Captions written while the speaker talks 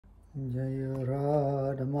Jaya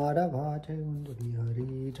Radha Madhava Jai Gundari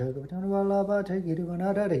Hari Jai Govinda Vallabha Jai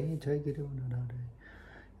Girivanadari Jai Girivanadari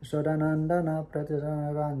Yasodanandana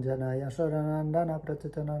Pratitana Ranjana Yasodanandana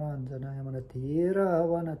Pratitana Ranjana Yamanatira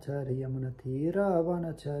Vanachari Yamanatira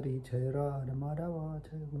Vanachari Jai Radha Madhava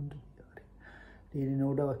Jai Gundari Hari. Reading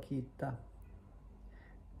Uddhava Gita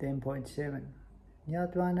 10.7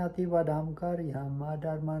 Yatvanati Vadam Karyam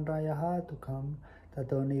Madharman Rayaha Tukam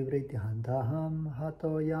Tato Nivriti Handaham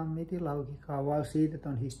Hato Yam Iti Laukika. While seated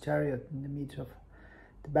on his chariot in the midst of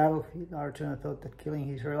the battlefield, Arjuna thought that killing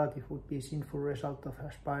his relative would be a sinful result of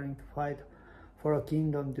aspiring to fight for a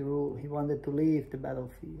kingdom to rule. He wanted to leave the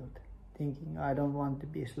battlefield, thinking, I don't want to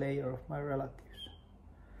be a slayer of my relatives.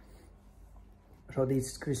 So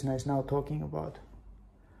this Krishna is now talking about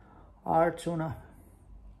Arjuna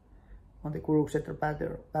on the Kurukshetra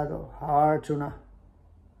battle. How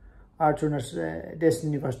Arjuna's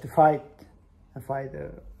destiny was to fight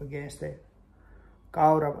against the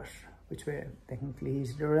Kauravas, which were technically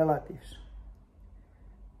his relatives.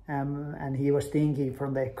 And he was thinking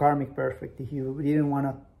from the karmic perspective, he didn't want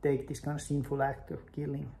to take this kind of sinful act of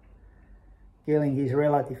killing his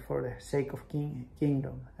relative for the sake of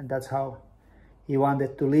kingdom. And that's how he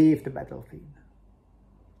wanted to leave the battlefield.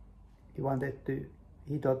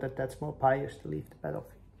 He thought that that's more pious to leave the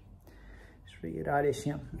battlefield. Sri Radhe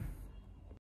Shyam.